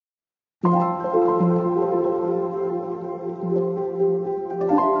Hello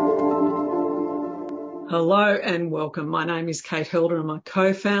and welcome. My name is Kate Helder. I'm a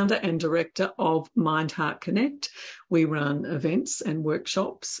co-founder and director of Mind Heart Connect. We run events and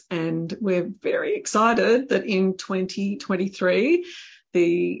workshops, and we're very excited that in 2023,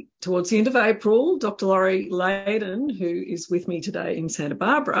 towards the end of April, Dr. Leyden, who is with me today in Santa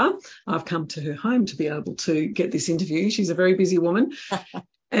Barbara, I've come to her home to be able to get this interview. She's a very busy woman.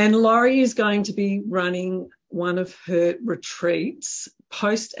 And Laurie is going to be running one of her retreats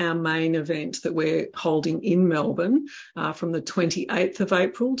post our main event that we're holding in Melbourne from the 28th of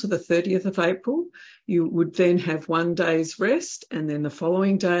April to the 30th of April. You would then have 1 day's rest, and then the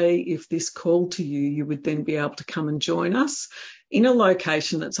following day, if this called to you, you would then be able to come and join us in a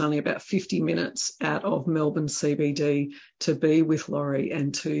location that's only about 50 minutes out of Melbourne CBD to be with Laurie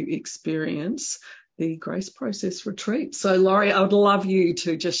and to experience the Grace Process retreat. So, Laurie, I would love you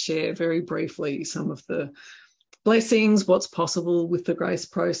to just share very briefly some of the blessings, what's possible with the Grace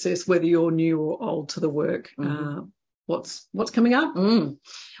Process, whether you're new or old to the work. What's coming up?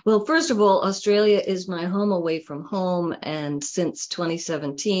 Well, first of all, Australia is my home away from home, and since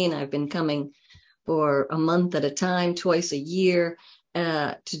 2017, I've been coming for a month at a time, twice a year,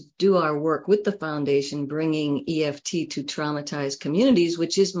 to do our work with the foundation, bringing EFT to traumatized communities,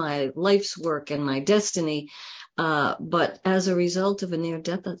 which is my life's work and my destiny. But as a result of a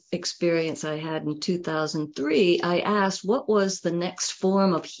near-death experience I had in 2003, I asked what was the next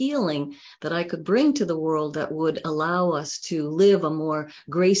form of healing that I could bring to the world that would allow us to live a more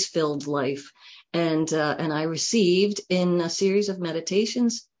grace-filled life. And I received in a series of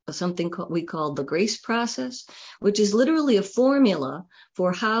meditations something we call the Grace Process, which is literally a formula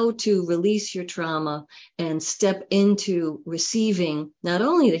for how to release your trauma and step into receiving not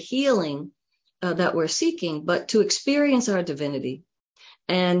only the healing that we're seeking, but to experience our divinity.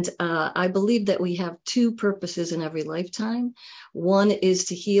 And I believe that we have two purposes in every lifetime. One is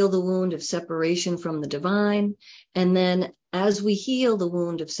to heal the wound of separation from the divine. And then as we heal the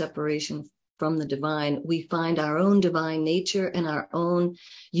wound of separation from the divine, we find our own divine nature and our own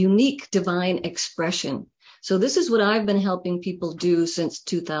unique divine expression. So this is what I've been helping people do since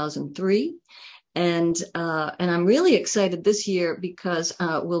 2003. And I'm really excited this year because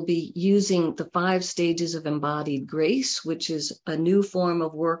we'll be using the 5 stages of embodied grace, which is a new form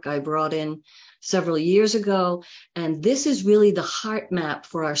of work I brought in several years ago. And this is really the heart map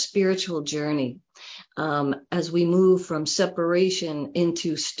for our spiritual journey. As we move from separation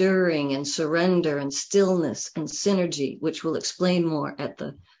into stirring and surrender and stillness and synergy, which we'll explain more at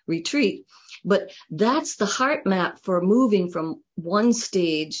the retreat. But that's the heart map for moving from one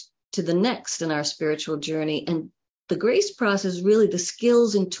stage to the next in our spiritual journey. And the Grace Process is really the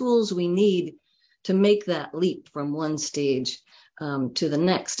skills and tools we need to make that leap from one stage to the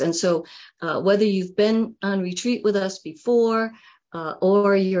next. And so whether you've been on retreat with us before,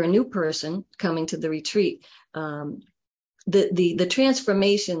 or you're a new person coming to the retreat, the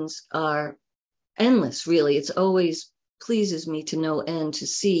transformations are endless, really. It's always pleases me to no end to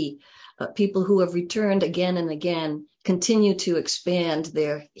see people who have returned again and again continue to expand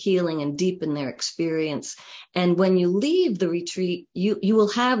their healing and deepen their experience. And when you leave the retreat, you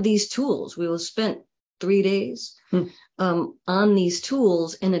will have these tools. We will spend 3 days on these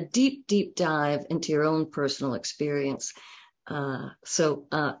tools in a deep, deep dive into your own personal experience. So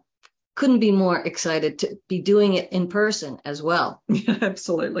couldn't be more excited to be doing it in person as well. Yeah,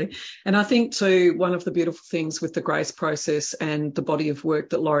 absolutely. And I think too, one of the beautiful things with the Grace Process and the body of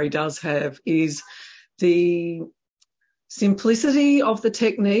work that Laurie does have is the simplicity of the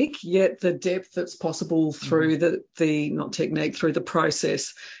technique, yet the depth that's possible through through the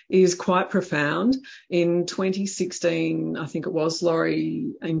process is quite profound. In 2016, I think it was,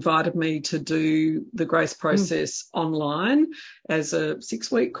 Laurie invited me to do the Grace Process online as a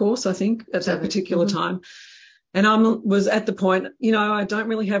 6-week course, I think, at that particular time. And I was at the point, I don't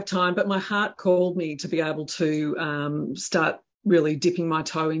really have time, but my heart called me to be able to start really dipping my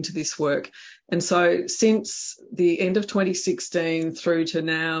toe into this work. And so since the end of 2016 through to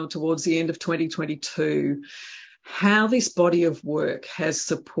now, towards the end of 2022, how this body of work has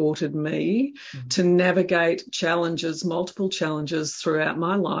supported me to navigate challenges, multiple challenges throughout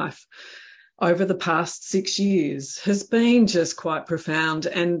my life over the past 6 years has been just quite profound.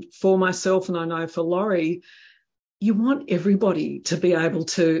 And for myself, and I know for Laurie, you want everybody to be able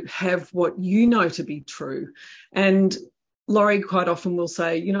to have what you know to be true. And Laurie quite often will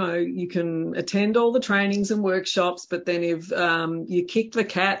say, you can attend all the trainings and workshops, but then if you kick the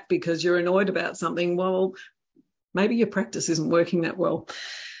cat because you're annoyed about something, well, maybe your practice isn't working that well.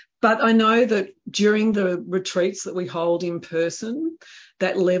 But I know that during the retreats that we hold in person,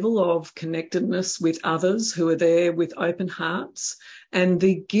 that level of connectedness with others who are there with open hearts, and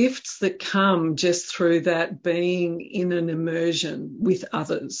the gifts that come just through that being in an immersion with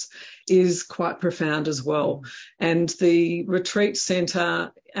others is quite profound as well. And the retreat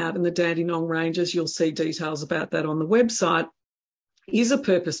centre out in the Dandenong Ranges, you'll see details about that on the website, is a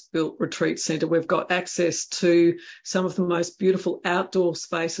purpose-built retreat centre. We've got access to some of the most beautiful outdoor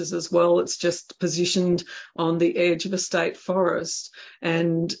spaces as well. It's just positioned on the edge of a state forest.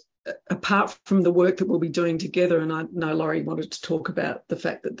 And apart from the work that we'll be doing together, and I know Laurie wanted to talk about the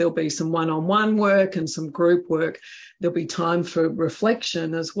fact that there'll be some one-on-one work and some group work, there'll be time for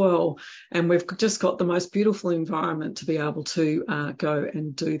reflection as well. And we've just got the most beautiful environment to be able to go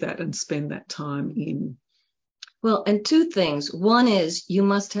and do that and spend that time in. Well, and two things. One is you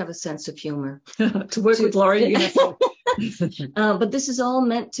must have a sense of humor. To work with Laurie, you have to. But this is all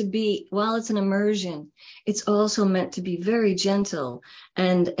meant to be, while it's an immersion, it's also meant to be very gentle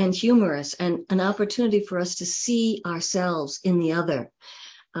and humorous, and an opportunity for us to see ourselves in the other.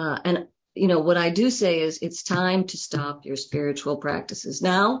 And, you know, what I do say is it's time to stop your spiritual practices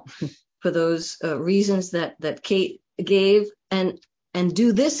now for those reasons that Kate gave, and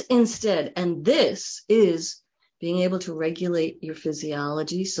do this instead. And this is being able to regulate your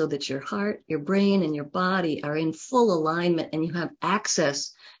physiology so that your heart, your brain, and your body are in full alignment, and you have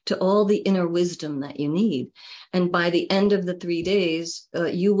access to all the inner wisdom that you need. And by the end of the 3 days,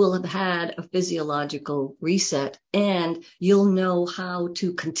 you will have had a physiological reset, and you'll know how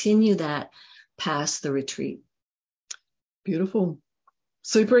to continue that past the retreat. Beautiful.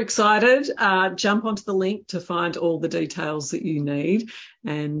 Super excited. Jump onto the link to find all the details that you need,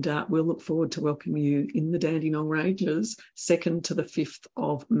 and we'll look forward to welcoming you in the Dandenong Ranges 2nd to the 5th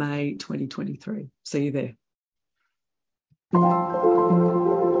of May 2023. See you there.